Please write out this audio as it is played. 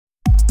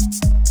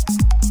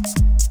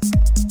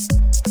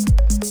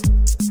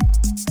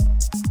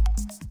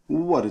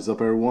What is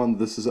up everyone,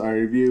 this is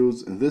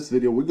iReviews. In this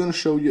video we're going to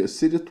show you a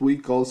Cydia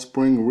tweak called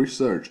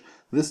SpringResearch.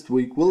 This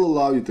tweak will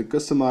allow you to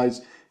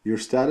customize your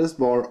status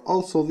bar,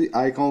 also the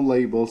icon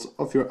labels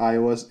of your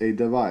iOS 8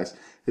 device.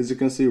 As you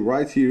can see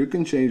right here, you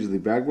can change the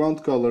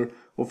background color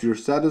of your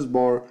status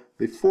bar,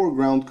 the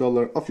foreground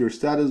color of your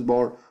status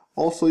bar,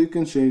 also you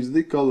can change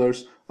the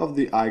colors of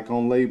the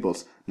icon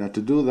labels. Now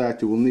to do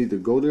that you will need to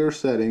go to your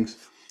settings,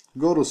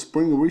 go to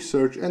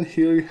SpringResearch, and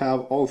here you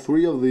have all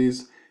three of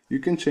these. You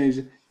can change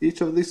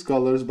each of these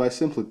colors by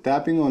simply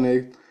tapping on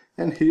it,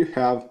 and here you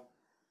have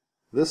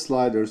the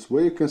sliders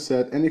where you can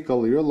set any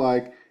color you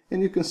like,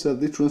 and you can set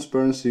the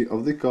transparency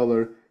of the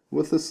color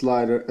with the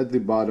slider at the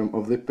bottom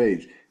of the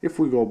page. If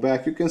we go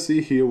back, you can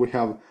see here we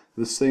have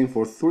the same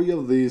for three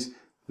of these: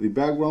 the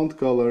background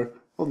color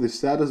of the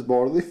status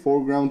bar, the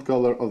foreground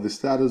color of the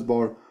status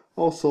bar,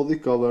 also the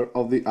color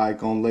of the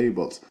icon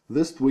labels.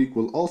 This tweak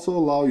will also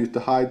allow you to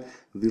hide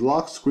the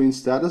lock screen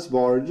status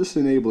bar. Just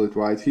enable it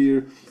right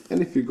here,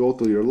 and if you go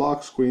to your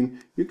lock screen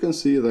you can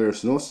see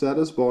there's no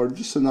status bar,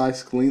 just a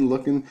nice clean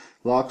looking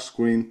lock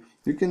screen.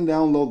 You can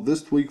download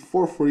this tweak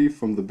for free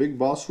from the Big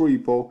Boss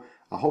repo.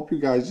 I hope you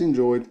guys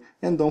enjoyed,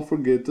 and don't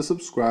forget to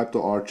subscribe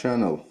to our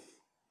channel.